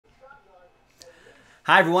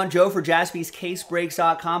Hi everyone, Joe for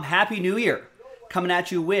JaspysCaseBreaks.com. Happy New Year! Coming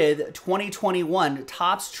at you with 2021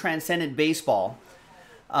 Topps Transcendent Baseball.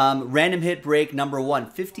 Random hit break number 1,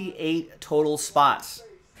 58 total spots.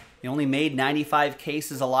 You only made 95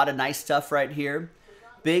 cases, a lot of nice stuff right here.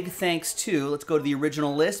 Big thanks to, let's go to the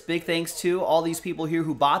original list, big thanks to all these people here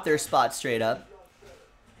who bought their spots straight up.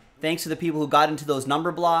 Thanks to the people who got into those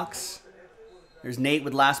number blocks. There's Nate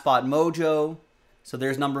with Last Spot Mojo. So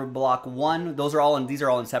there's number block 1. These are all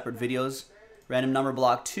in separate videos. Random number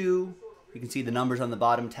block 2. You can see the numbers on the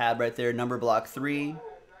bottom tab right there. Number block 3.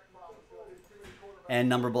 And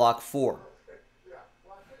number block 4.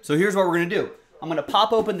 So here's what we're going to do. I'm going to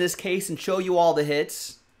pop open this case and show you all the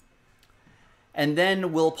hits. And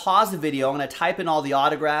then we'll pause the video. I'm going to type in all the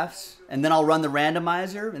autographs. And then I'll run the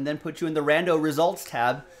randomizer. And then put you in the rando results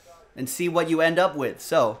tab. And see what you end up with.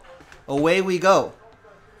 So away we go.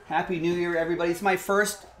 Happy New Year, everybody. It's my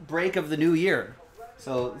first break of the new year.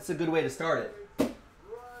 So it's a good way to start it.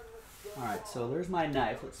 Alright, so there's my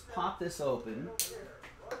knife. Let's pop this open.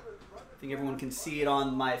 I think everyone can see it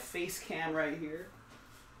on my face cam right here.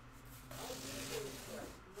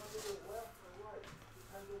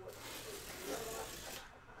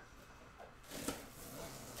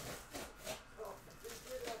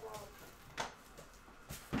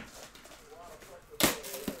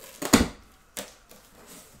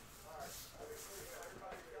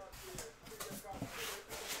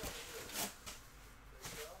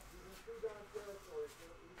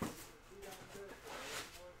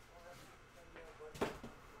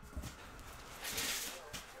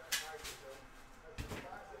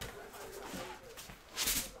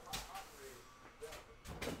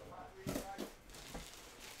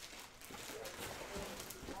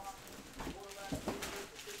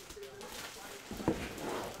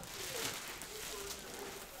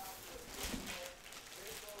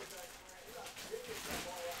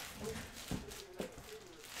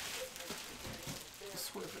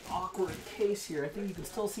 Sort of an awkward case here. I think you can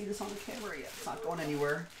still see this on the camera. Yeah, it's not going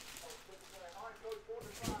anywhere.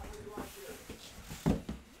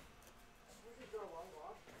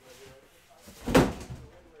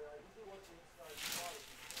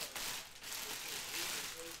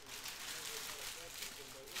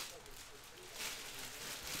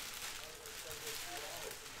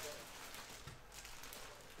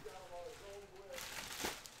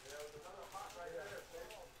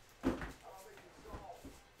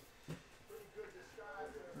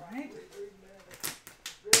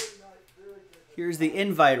 Here's the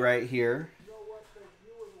invite right here.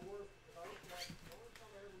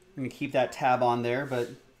 I'm going to keep that tab on there, but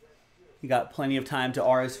you got plenty of time to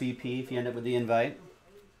RSVP if you end up with the invite.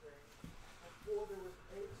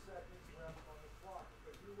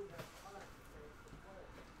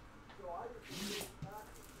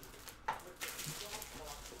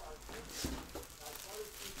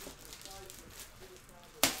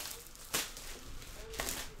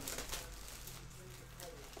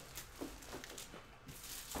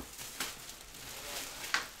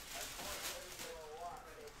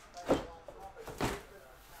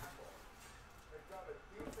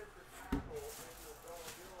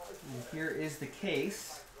 Here is the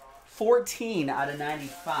case, 14 out of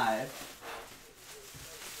 95.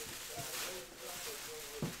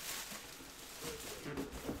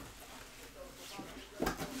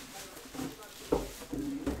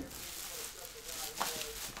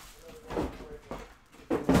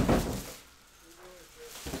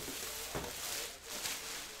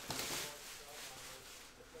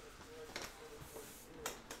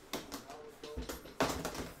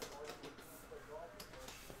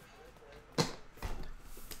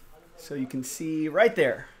 So you can see right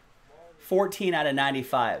there, 14 out of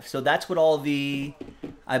 95. So that's what all the,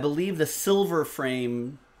 I believe the silver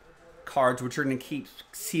frame cards, which are going to keep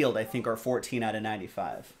sealed, I think are 14 out of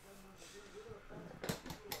 95.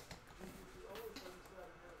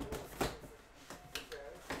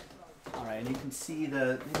 All right, and you can see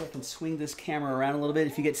maybe I can swing this camera around a little bit.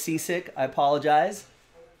 If you get seasick, I apologize.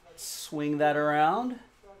 Swing that around.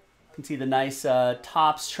 You can see the nice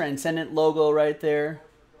Topps Transcendent logo right there.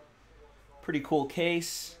 Pretty cool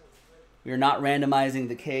case. We are not randomizing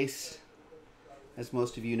the case, as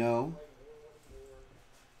most of you know.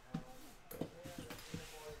 All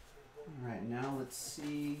right, now let's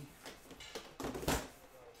see.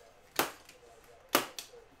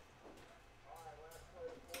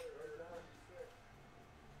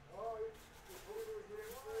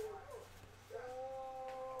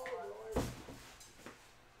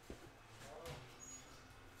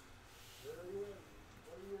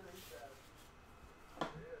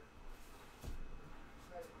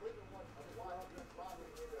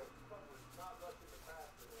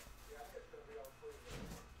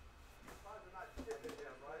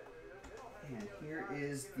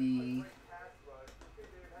 is the...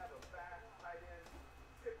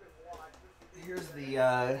 Here's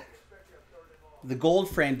the gold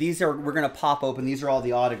frame. These are, we're going to pop open. These are all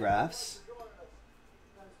the autographs.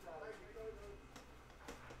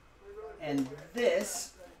 And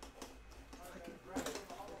this, there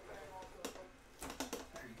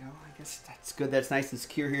you go. I guess that's good. That's nice and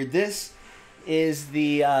secure here. This is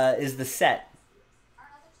the set,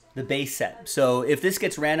 the base set. So if this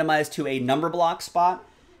gets randomized to a number block spot,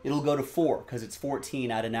 it'll go to 4 because it's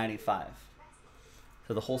 14 out of 95.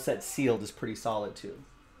 So the whole set sealed is pretty solid too.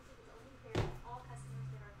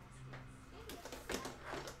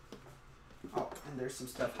 Oh, and there's some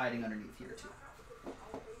stuff hiding underneath here too.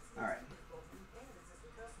 All right.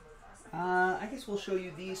 I guess we'll show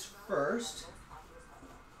you these first.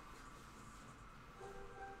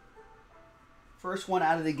 First one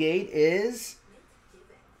out of the gate is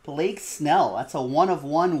Blake Snell. That's a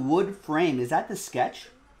 1/1 wood frame. Is that the sketch?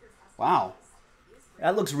 Wow.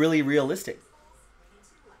 That looks really realistic.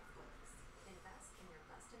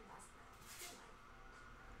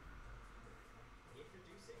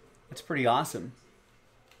 That's pretty awesome.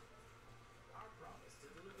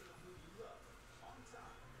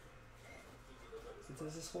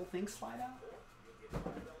 Does this whole thing slide out?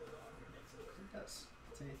 It does.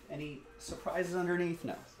 Any surprises underneath?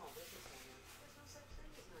 No.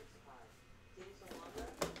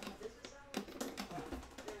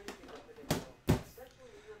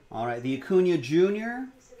 All right, the Acuna Jr.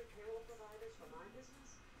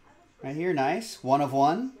 Right here, nice.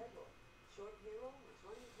 1/1.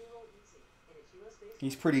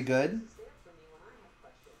 He's pretty good.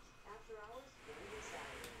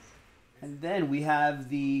 And then we have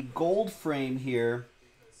the gold frame here,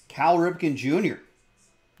 Cal Ripken Jr.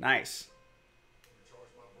 Nice.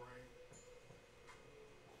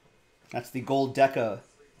 That's the gold Deco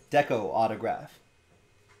autograph.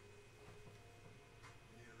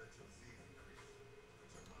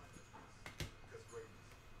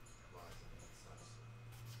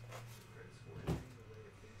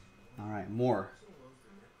 All right, more.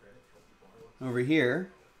 Over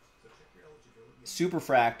here,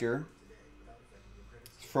 Superfractor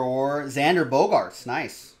for Xander Bogaerts.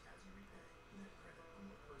 Nice.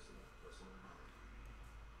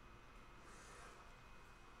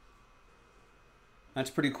 That's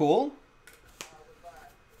pretty cool.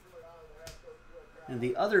 And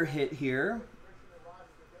the other hit here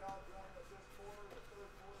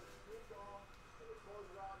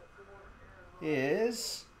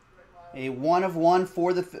is a 1/1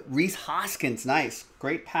 for the Rhys Hoskins. Nice.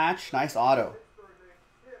 Great patch. Nice auto.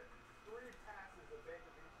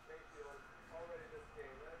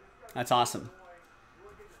 That's awesome.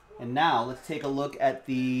 And now let's take a look at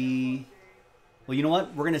the... Well, you know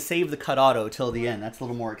what? We're going to save the cut auto till the end. That's a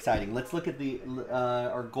little more exciting. Let's look at the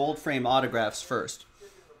our gold frame autographs first.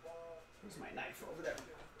 Where's my knife over there?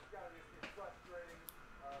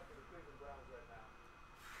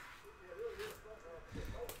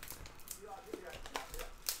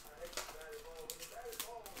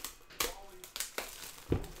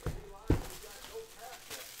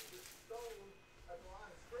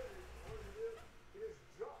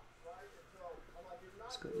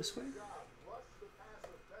 Let's go this way.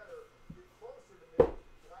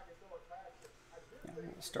 Yeah,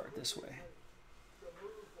 we'll start this way.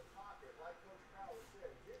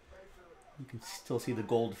 You can still see the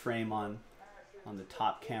gold frame on the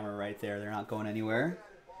top camera right there. They're not going anywhere.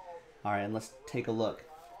 All right, and let's take a look.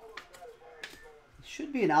 It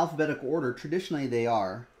should be in alphabetical order. Traditionally, they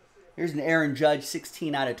are. Here's an Aaron Judge,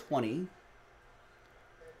 16 out of 20.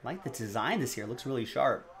 I like the design this year. It looks really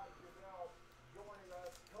sharp.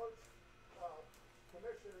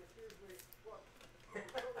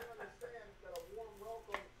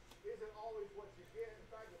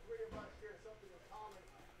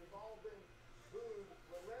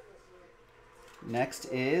 Next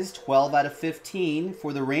is 12 out of 15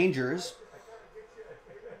 for the Rangers,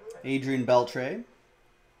 Adrian Beltre.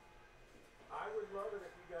 I would love it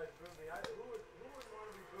if you guys booed me. Who would want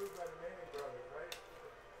to be booed by the Manning brothers, right?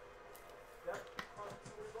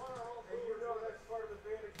 And you know that's part of the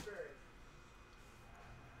fan experience.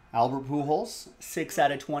 Albert Pujols, 6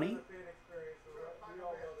 out of 20.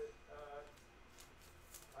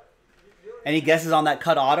 Any guesses on that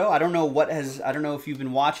cut auto? I don't know if you've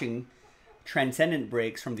been watching Transcendent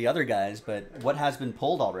breaks from the other guys, but what has been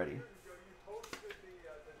pulled already?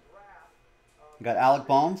 We got Alec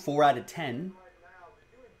Bohm, 4 out of 10.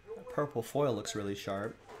 The purple foil looks really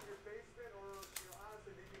sharp.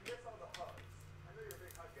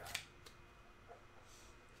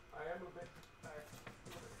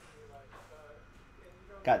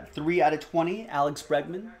 Got 3 out of 20, Alex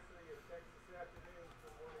Bregman. Actually, a text this afternoon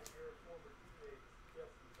from one of your former teammates,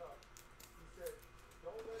 Justin Tuck. He said,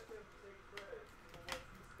 don't let them take credit for what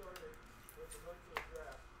you started with the virtual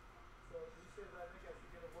draft. So he says, I think I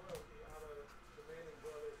should get a royalty out of the Manning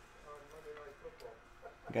brothers on Monday Night Football.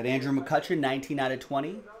 Got Andrew McCutcheon, 19 out of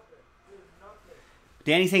 20. Nothing. There's nothing.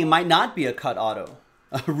 Danny saying it might not be a cut auto.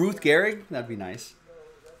 Ruth Gehrig, that'd be nice.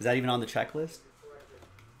 Is that even on the checklist?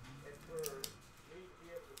 And for me to be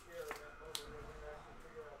able to share in that moment when we actually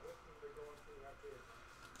figure out what team they're going to after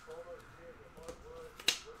all those years of hard work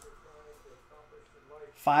and what they're trying to accomplish in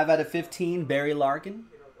life, 5 out of 15, Barry Larkin.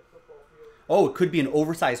 you know, the football field. Oh, it could be an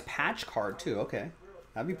oversized patch card too. Okay,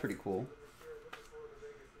 that'd be pretty cool. Looking forward to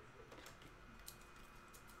Vegas this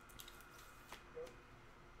year.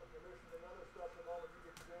 Okay, there's another stuff that all of you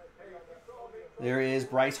get to do. Hey, you told me There is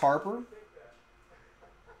Bryce Harper.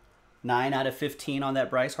 9 out of 15 on that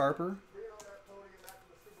Bryce Harper. being on that podium after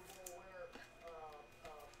the Super Bowl winner,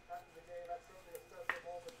 after the game, that's certainly a special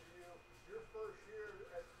moment for you. Your first year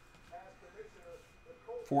as commissioner, the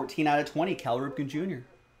Colts, 14 out of 20, Cal Ripken Jr.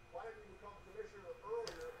 why didn't you become commissioner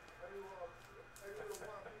earlier? Maybe we'll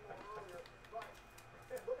want to be more earlier. But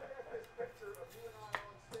looking at this picture of you and I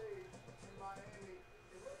on stage in Miami,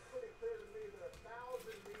 it looks pretty clear to me that 1,000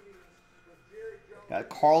 meetings with Jerry Jones, Got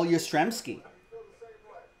Carl Yastrzemski, you feel the same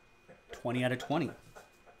way. 20 out of 20. Hey,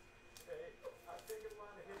 I've taken a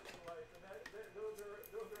lot of hits in life, and those are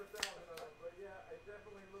 1,000 of them. But yeah, it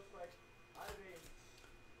definitely looks like, I mean,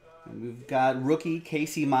 And we've got rookie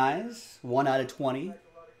Casey Mize, 1 out of 20. a lot of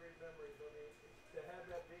great memories. I mean, to have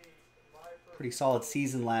that be my first Pretty solid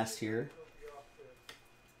season last year. trophy off to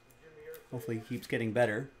Jimmy Irsay Hopefully he keeps getting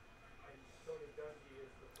better. and Tony Dungy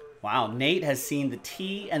is the first. Wow, Nate has seen the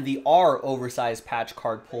T and the R oversized patch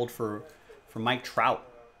card pulled for Mike Trout.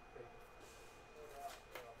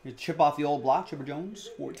 You chip off the old block, Chipper Jones,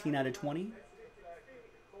 14 out of 20. Exactly,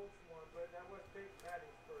 the Colts won, but that was Peyton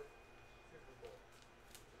Manning's first Super Bowl.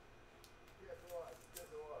 Yes, it was. Yes,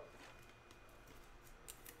 it was.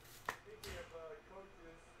 Speaking of coaches,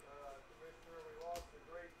 Commissioner, we lost the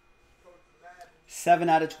great Coach Madden. 7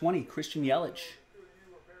 out of 20, Christian Yelich. The two of you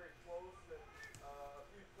were very close, and a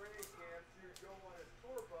few training camps, you would go on his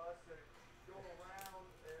tour bus and go around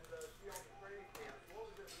and see all the training camps. What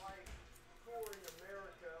was it like touring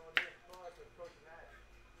America on this bus with Coach Madden?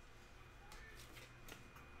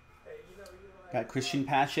 Hey, you know, Got Christian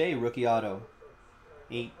Pache, rookie auto.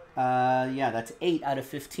 8. Yeah, that's 8 out of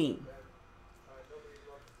 15.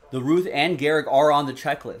 The Ruth and Gehrig are on the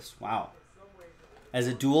checklist. Wow. As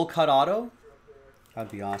a dual cut auto,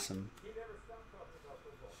 that'd be awesome. he never stopped talking about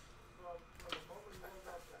football. From the moment he woke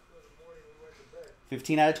up until the morning we went to bed,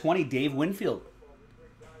 15 out of 20, Dave Winfield.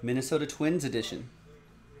 Minnesota Twins edition.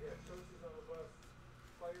 we had coaches on the bus,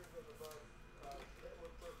 players on the bus,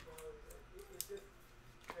 network personalities. It just,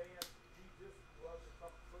 fans, he just loved to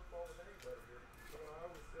talk football with anybody here. You know, I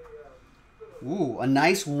always say, Ooh, a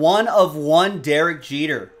nice 1-of-1 Derek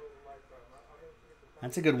Jeter.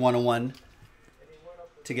 That's a good 1-of-1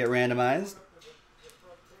 to get randomized.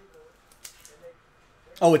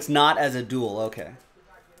 Oh, it's not as a dual. Okay.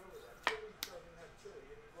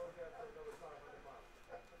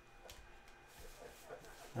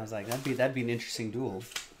 I was like, that'd be an interesting duel.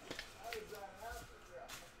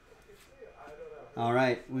 All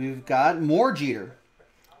right, we've got more Jeter.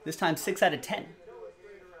 This time 6 out of 10. Of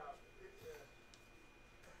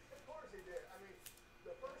course he did. I mean,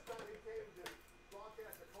 the first time he came to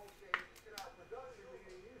broadcast a Colts game in our production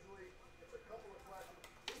meeting, usually it's a couple of questions.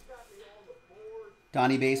 He's got me on the board.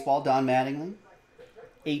 Donnie Baseball, Don Mattingly.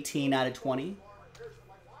 18 out of 20. Like,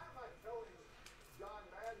 why am I telling John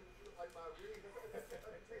Madden, like my read,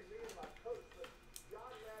 between me and my coach, but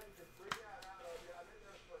John Madden could bring that out of you. I'm in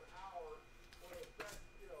there for an hour. One of the best,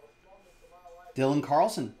 moments of my life. Dylan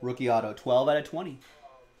Carlson, rookie auto, 12 out of 20.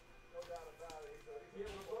 No doubt about it. He's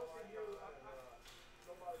a both of you,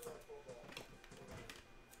 nobody like football.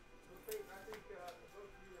 But Peyton, I think both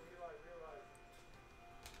of you and Eli realize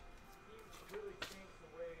he really changed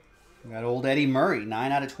the way we We got old Eddie Murray,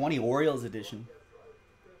 9 out of 20, Orioles edition.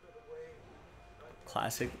 because of the way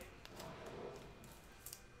Classic.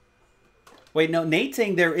 Wait, no, Nate's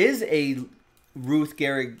saying there is a Ruth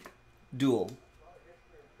Gehrig duel.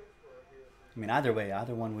 I mean, either way,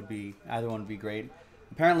 either one would be great.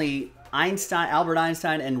 Apparently, Albert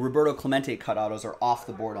Einstein, and Roberto Clemente cut autos are off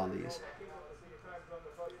the board on these.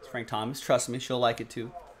 It's Frank Thomas. Trust me, she'll like it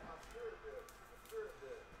too.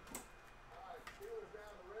 Steelers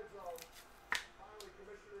down the red zone. Finally,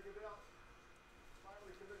 Commissioner Goodell.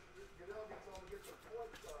 Commissioner Goodell gets on to get the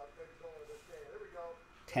point thing going in this game. There we go.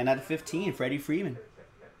 10 out of 15, Freddie Freeman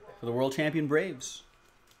for the world champion Braves.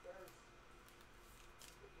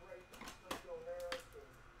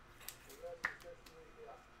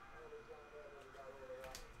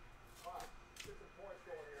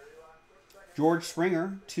 George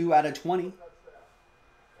Springer, 2 out of 20.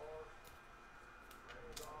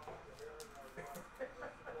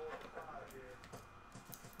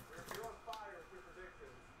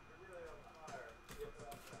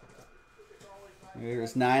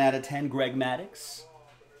 There's 9 out of 10, Greg Maddux.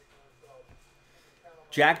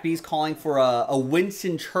 Jack B's calling for a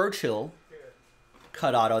Winston Churchill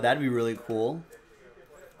cut auto. That'd be really cool.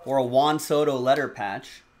 Or a Juan Soto letter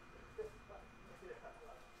patch.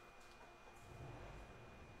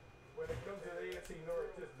 When it comes to the AFC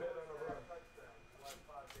North, just bet on a run.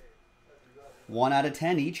 1 out of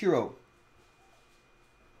 10, Ichiro.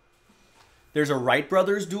 There's a Wright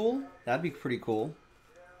brothers duel. That'd be pretty cool.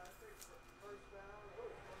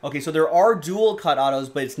 Okay, so there are dual cut autos,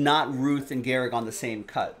 but it's not Ruth and Gehrig on the same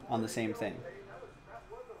cut, on the same thing.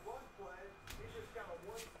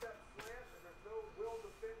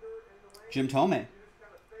 Jim Thome,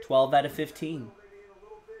 12 out of 15.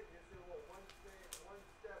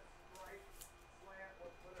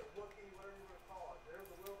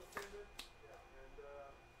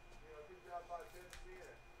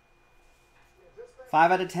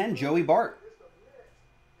 Five out of 10, Joey Bart.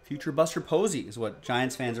 Future Buster Posey is what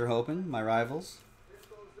Giants fans are hoping, my rivals.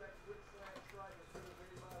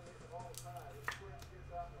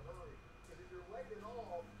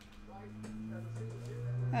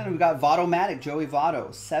 And we've got Votto-Matic, Joey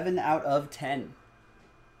Votto, 7 out of 10.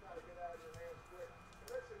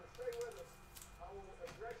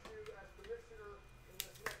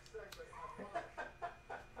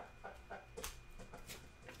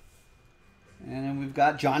 And then we've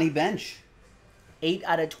got Johnny Bench. 8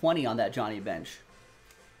 out of 20 on that Johnny Bench.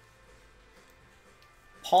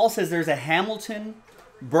 Paul says there's a Hamilton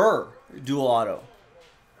Burr dual auto.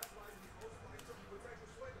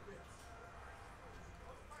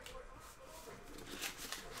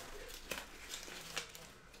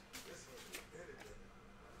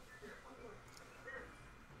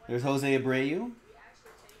 There's Jose Abreu.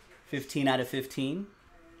 15 out of 15.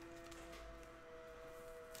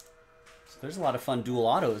 So there's a lot of fun dual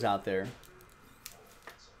autos out there.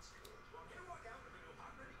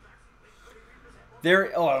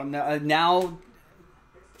 Now,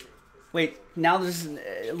 wait, now this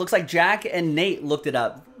it looks like Jack and Nate looked it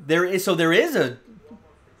up. There is a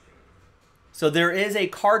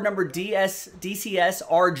card number DCS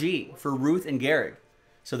RG for Ruth and Gehrig.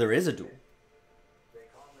 So there is a duel.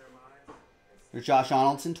 There's Josh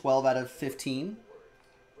Donaldson, 12 out of 15.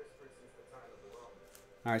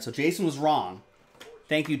 All right, so Jason was wrong.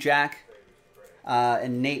 Thank you, Jack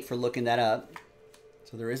and Nate, for looking that up.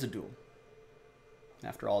 So there is a duel.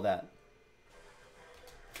 After all that.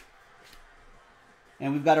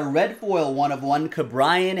 And we've got a red foil 1 of 1,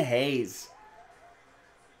 Ke'Bryan Hayes.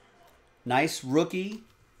 Nice rookie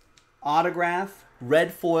autograph,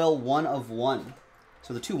 red foil 1 of 1.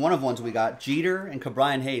 So the 2 1 of 1s we got, Jeter and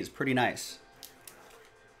Ke'Bryan Hayes, pretty nice.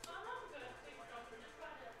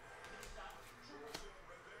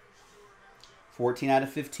 $14 out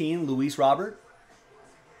of 15, Luis Robert.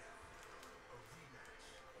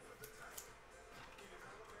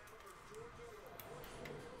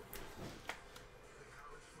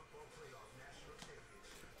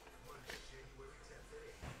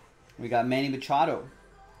 We got Manny Machado,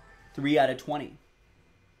 3 out of 20.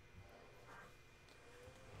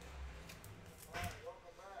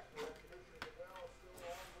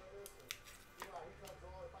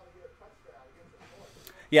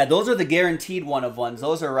 Yeah, those are the guaranteed 1 of 1s.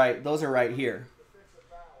 Those are right. Those are right here.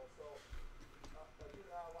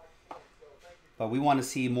 But we want to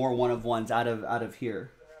see more 1 of 1s out of here.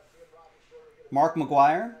 Mark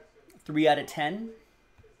McGuire, 3 out of 10.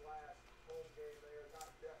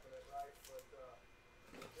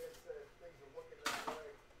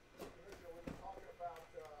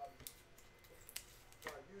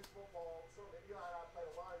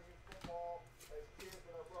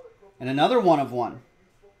 And another 1 of 1.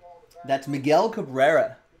 That's Miguel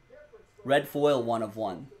Cabrera. Red foil 1 of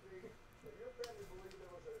 1.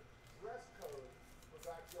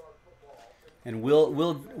 And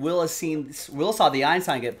Will saw the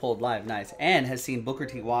Einstein get pulled live. Nice. And has seen Booker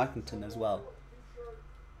T. Washington as well.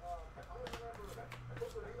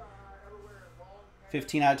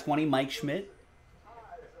 15 out of 20, Mike Schmidt.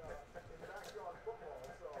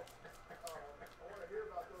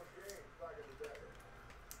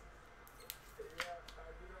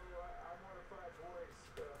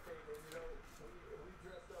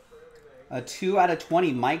 A 2 out of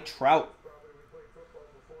 20, Mike Trout.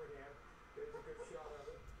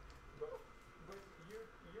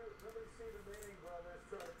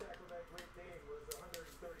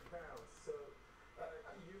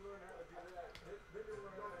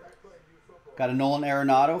 Got a Nolan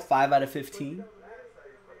Arenado, 5 out of 15.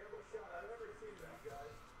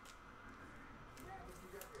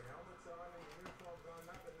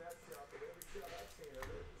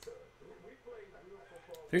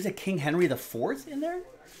 There's a King Henry the Fourth in there?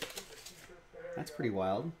 That's pretty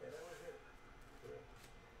wild.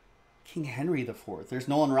 King Henry the Fourth. There's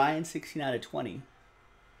Nolan Ryan, 16 out of 20.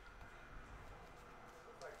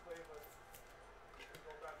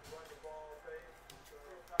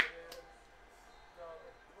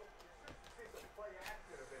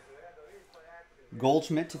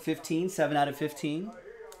 Goldschmidt to 15, 7 out of 15.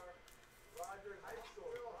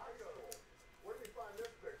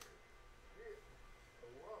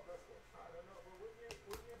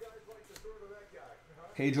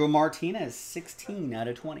 Pedro Martinez, 16 out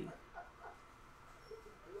of 20.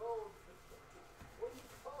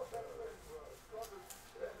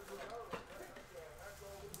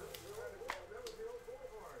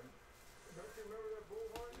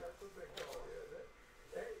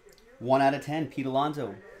 One out of 10, Pete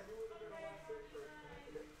Alonso.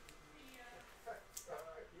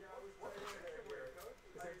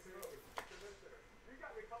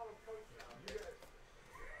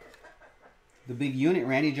 The big unit,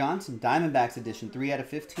 Randy Johnson, Diamondbacks edition, 3 out of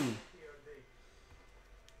 15.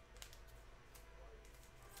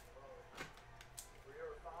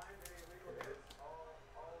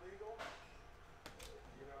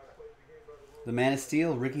 The Man of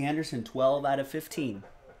Steel, Ricky Henderson, 12 out of 15.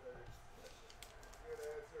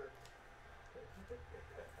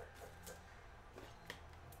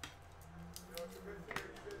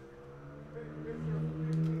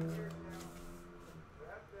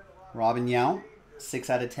 Robin Yount, 6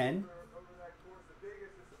 out of 10.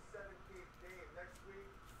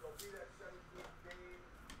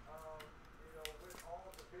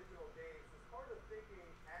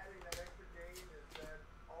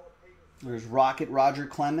 There's Rocket Roger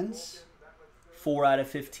Clemens, 4 out of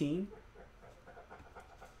 15.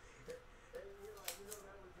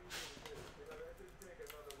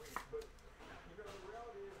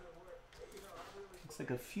 Looks like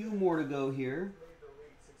a few more to go here.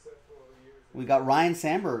 We got Ryan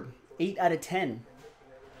Sandberg, 8 out of 10.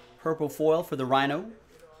 Purple foil for the Rhino.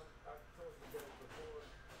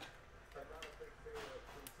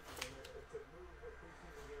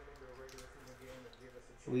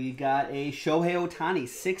 We got a Shohei Ohtani,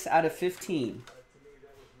 6 out of 15.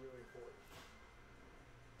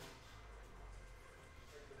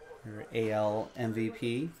 Your AL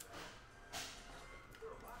MVP.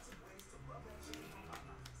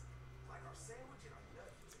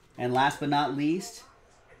 And last but not least,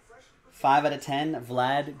 5 out of 10,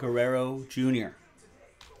 Vlad Guerrero Jr.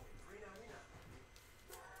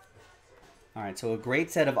 All right, so a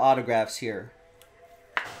great set of autographs here.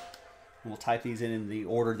 We'll type these in the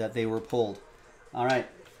order that they were pulled. All right.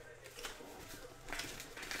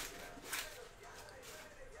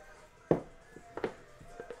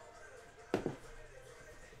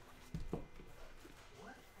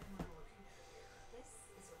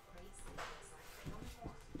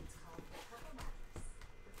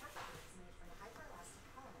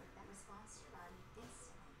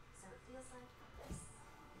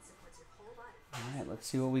 All right, let's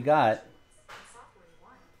see what we got.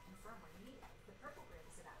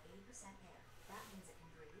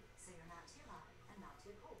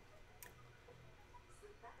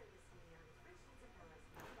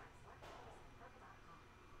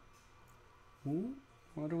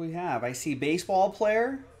 What do we have? I see baseball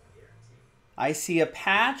player. I see a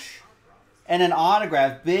patch and an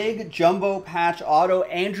autograph. Big jumbo patch auto.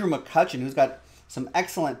 Andrew McCutchen, who's got some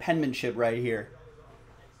excellent penmanship right here.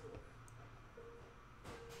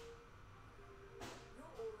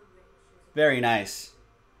 Very nice.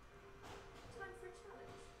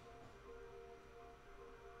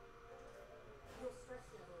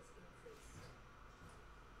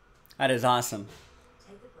 That is awesome.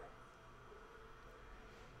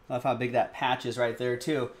 Love how big that patch is right there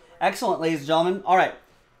too. Excellent, ladies and gentlemen. All right,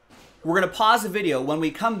 we're going to pause the video. When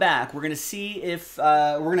we come back, we're going to see if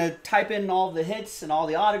we're going to type in all the hits and all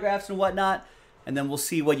the autographs and whatnot, and then we'll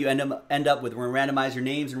see what you end up with. We're going to randomize your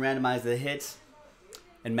names and randomize the hits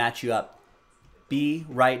and match you up. Be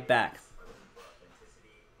right back.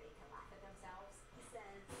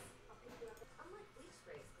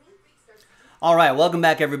 All right, welcome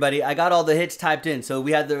back, everybody. I got all the hits typed in. So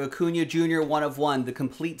we had the Acuna Jr. 1 of 1, the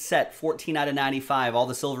complete set, 14 out of 95, all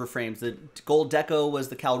the silver frames. The gold deco was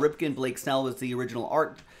the Cal Ripken. Blake Snell was the original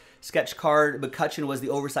art sketch card. McCutchen was the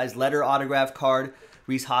oversized letter autograph card.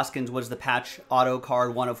 Rhys Hoskins was the patch auto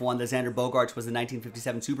card, 1 of 1. The Xander Bogaerts was the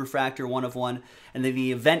 1957 Superfractor, 1 of 1. And then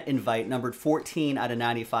the event invite, numbered 14 out of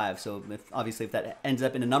 95. So obviously if that ends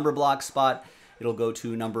up in a number block spot, it'll go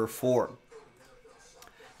to number 4.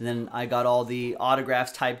 And then I got all the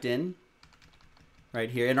autographs typed in right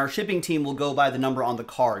here. And our shipping team will go by the number on the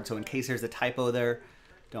card. So in case there's a typo there,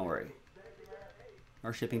 don't worry.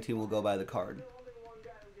 Our shipping team will go by the card.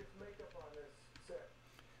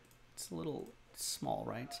 It's a little small,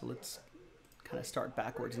 right? So let's kind of start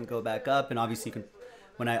backwards and go back up. And obviously you can,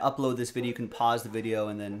 when I upload this video, you can pause the video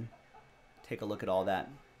and then take a look at all that.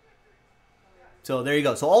 So there you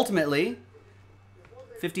go. So ultimately,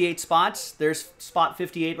 58 spots. There's spot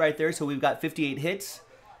 58 right there. So we've got 58 hits.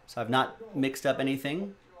 So I've not mixed up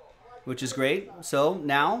anything, which is great. So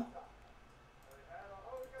now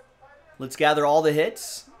let's gather all the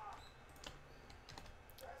hits,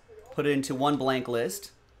 put it into one blank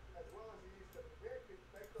list.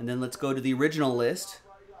 And then let's go to the original list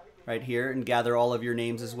right here and gather all of your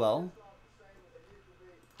names as well.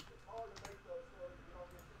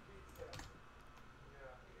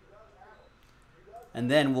 And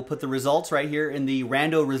then we'll put the results right here in the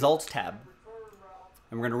Rando Results tab.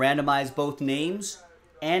 And we're going to randomize both names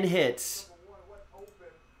and hits.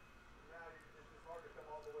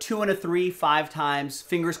 2 and a 3, 5 times.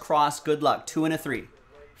 Fingers crossed, good luck. 2 and a 3,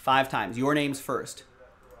 5 times. Your names first.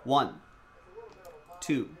 1,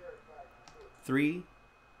 2, 3,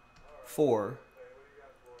 4,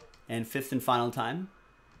 and 5th and final time.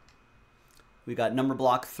 We got number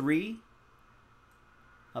block 3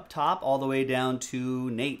 up top, all the way down to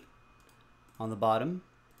Nate on the bottom.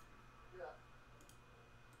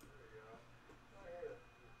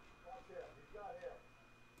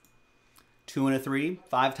 2 and a 3,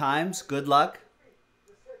 5 times. Good luck.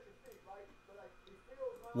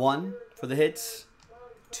 1 for the hits.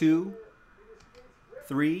 2,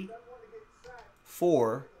 3,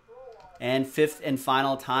 4, and 5th and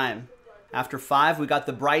final time. After 5, we got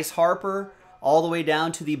the Bryce Harper all the way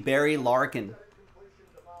down to the Barry Larkin.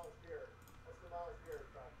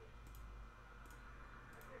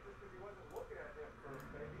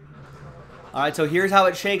 All right, so here's how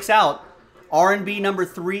it shakes out. R&B number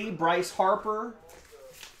 3, Bryce Harper.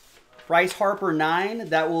 Bryce Harper 9.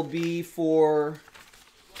 That'll be for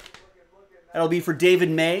David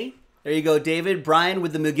May. There you go, David. Brian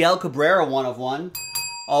with the Miguel Cabrera 1 of 1.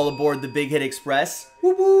 All aboard the Big Hit Express.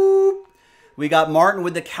 Whoop, whoop. We got Martin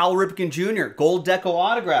with the Cal Ripken Jr. Gold Deco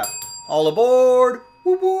autograph. All aboard.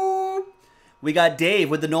 Whoop, whoop. We got Dave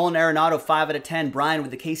with the Nolan Arenado 5 out of 10. Brian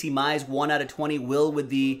with the Casey Mize 1 out of 20. Will with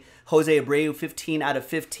the Jose Abreu 15 out of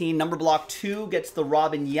 15. Number block 2 gets the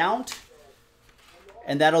Robin Yount.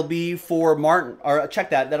 And that'll be for Martin. Or check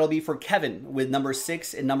that. That'll be for Kevin with number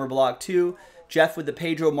 6 in number block 2. Jeff with the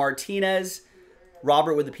Pedro Martinez.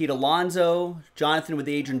 Robert with the Pete Alonso. Jonathan with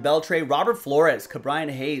the Adrian Beltre. Robert Flores. Cabrian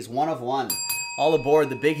Hayes 1 of 1. All aboard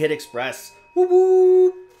the Big Hit Express. Woo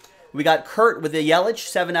woo. We got Kurt with the Yelich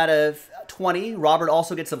 7 out of 20. Robert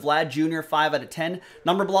also gets a Vlad Jr. 5 out of 10.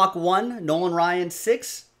 Number block 1, Nolan Ryan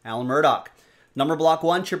 6. Alan Murdoch. Number block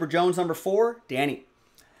 1, Chipper Jones, number 4, Danny.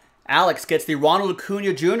 Alex gets the Ronald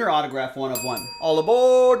Acuna Jr. autograph 1 of 1. All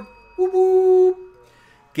aboard. Woo woo.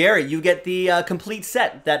 Gary, you get the complete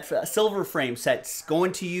set. That silver frame set's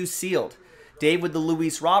going to you sealed. Dave with the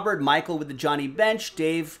Luis Robert. Michael with the Johnny Bench.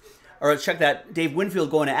 Dave Winfield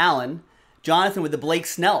going to Alan. Jonathan with the Blake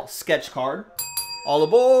Snell sketch card. All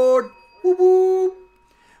aboard. Woo woo.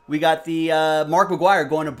 We got the Mark McGuire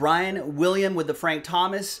going to Brian. William with the Frank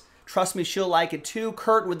Thomas. Trust me, she'll like it too.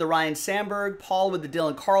 Kurt with the Ryan Sandberg. Paul with the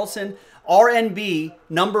Dylan Carlson. RNB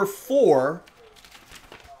number 4.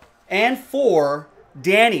 And 4,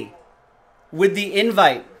 Danny with the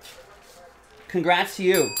invite. Congrats to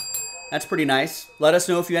you. That's pretty nice. Let us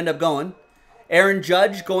know if you end up going. Aaron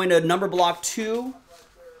Judge going to number block 2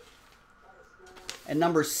 and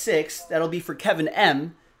number 6. That'll be for Kevin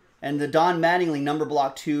M. And the Don Mattingly number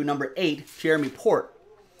block 2, number 8, Jeremy Port.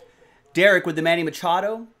 Derek with the Manny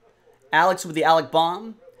Machado. Alex with the Alec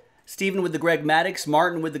Baum. Steven with the Greg Maddux.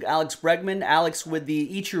 Martin with the Alex Bregman. Alex with the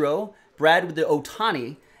Ichiro. Brad with the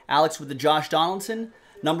Otani. Alex with the Josh Donaldson.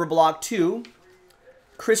 Number block 2,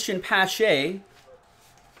 Christian Pache.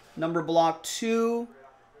 Number block 2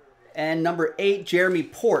 and number 8, Jeremy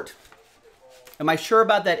Port. Am I sure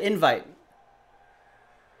about that invite?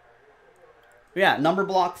 Yeah, number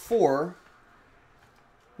block 4.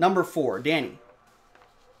 Number 4, Danny.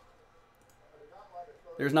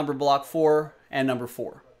 There's number block 4 and number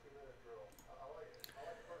 4.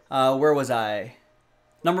 Where was I?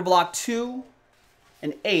 Number block 2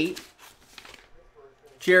 and 8,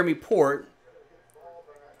 Jeremy Port.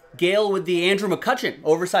 Gail with the Andrew McCutcheon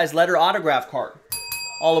oversized letter autograph card.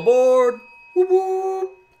 All aboard. Woo woo.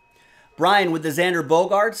 Brian with the Xander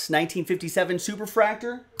Bogaerts 1957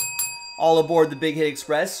 Superfractor. All aboard the Big Hit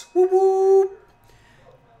Express. Woo woo.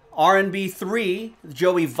 R&B 3,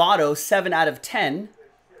 Joey Votto, 7 out of 10.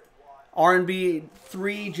 R&B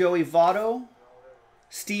 3, Joey Votto.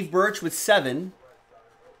 Steve Birch with 7.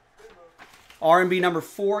 R&B number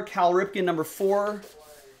 4, Cal Ripken number 4.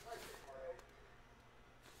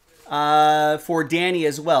 For Danny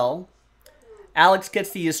as well. Alex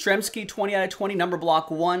gets the Yastrzemski, 20 out of 20, number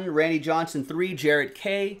block 1. Randy Johnson 3, Jarrett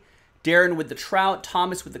K. Darren with the Trout.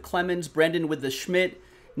 Thomas with the Clemens. Brendan with the Schmidt.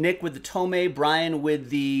 Nick with the Tomei. Brian with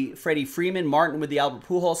the Freddie Freeman. Martin with the Albert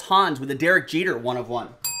Pujols. Hans with the Derek Jeter, 1 of 1.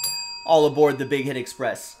 All aboard the Big Hit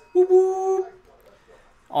Express. Woo woo.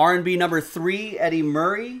 R&B number 3, Eddie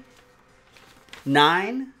Murray.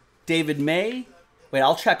 9, David May. Wait,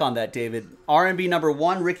 I'll check on that, David. R&B number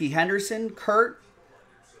 1, Ricky Henderson. Kurt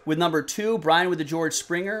with number 2, Brian with the George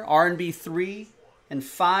Springer. R&B 3 and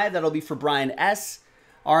 5, that'll be for Brian S.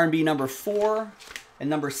 R&B number 4 and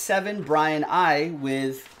number 7, Brian I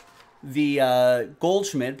with the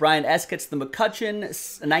Goldschmidt. Brian S gets the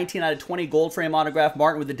McCutcheon, 19 out of 20 gold frame autograph.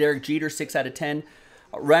 Martin with the Derek Jeter, 6 out of 10.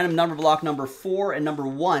 Random number block number 4 and number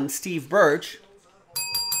 1, Steve Birch.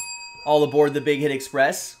 All aboard the Big Hit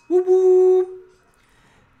Express. Woo woo.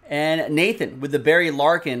 And Nathan with the Barry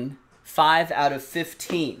Larkin, 5 out of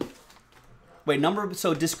 15. Wait,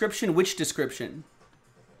 so description, which description?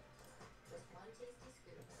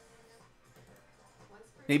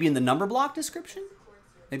 Maybe in the number block description?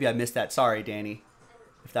 Maybe I missed that. Sorry, Danny,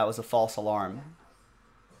 if that was a false alarm.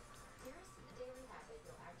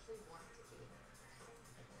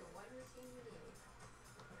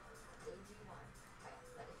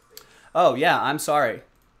 Oh, yeah, I'm sorry.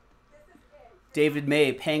 David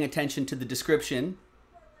May paying attention to the description.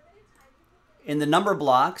 In the number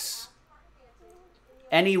blocks,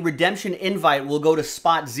 any redemption invite will go to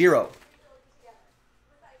spot 0.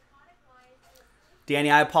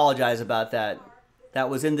 Danny, I apologize about that. That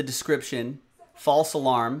was in the description. False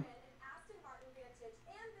alarm.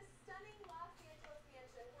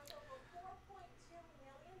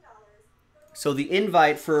 So the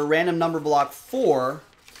invite for random number block 4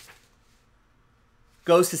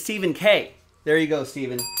 goes to Stephen K. There you go,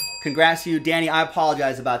 Stephen. Congrats to you, Danny. I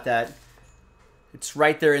apologize about that. It's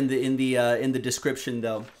right there in the description,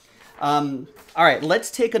 though. All right,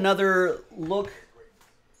 let's take another look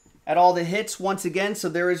at all the hits once again. So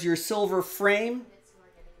there is your silver frame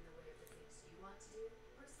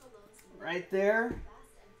right there.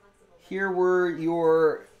 Here were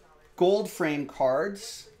your gold frame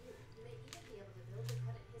cards.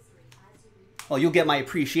 Oh, you'll get my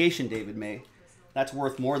appreciation, David May. That's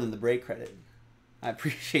worth more than the break credit. I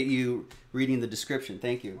appreciate you reading the description.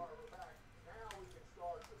 Thank you.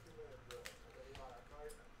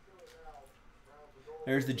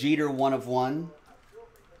 There's the Jeter 1 of 1.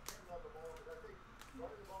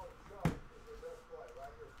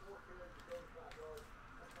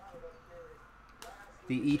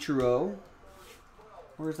 The Ichiro.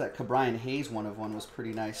 Where's that? Cabrian Hayes 1 of 1 was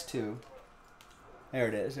pretty nice too. There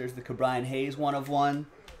it is. There's the Cabrian Hayes 1 of 1.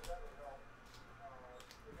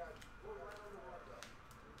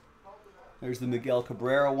 There's the Miguel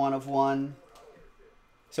Cabrera 1 of 1.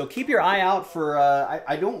 So keep your eye out for,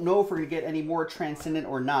 I don't know if we're going to get any more Transcendent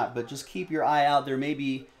or not, but just keep your eye out. There may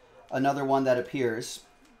be another one that appears.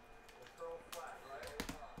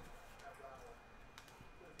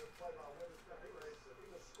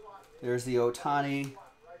 There's the Ohtani.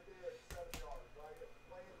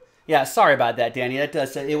 Yeah, sorry about that, Danny. That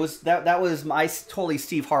does it was that was my totally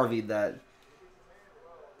Steve Harvey that.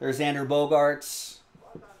 There's Xander Bogaerts.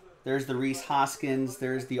 There's the Rhys Hoskins.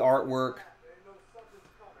 There's the artwork.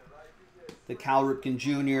 The Cal Ripken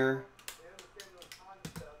Jr.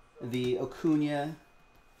 The Acuna.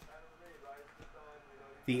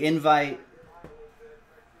 The invite.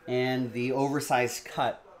 And the oversized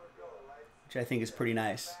cut, which I think is pretty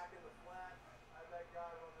nice.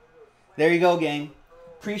 There you go, gang.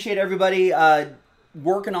 Appreciate everybody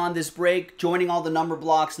working on this break, joining all the number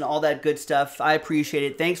blocks and all that good stuff. I appreciate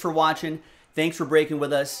it. Thanks for watching. Thanks for breaking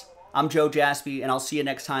with us. I'm Joe Jaspy, and I'll see you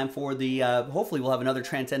next time for the, hopefully we'll have another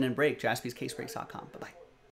Transcendent break, jaspyscasebreaks.com. Bye-bye.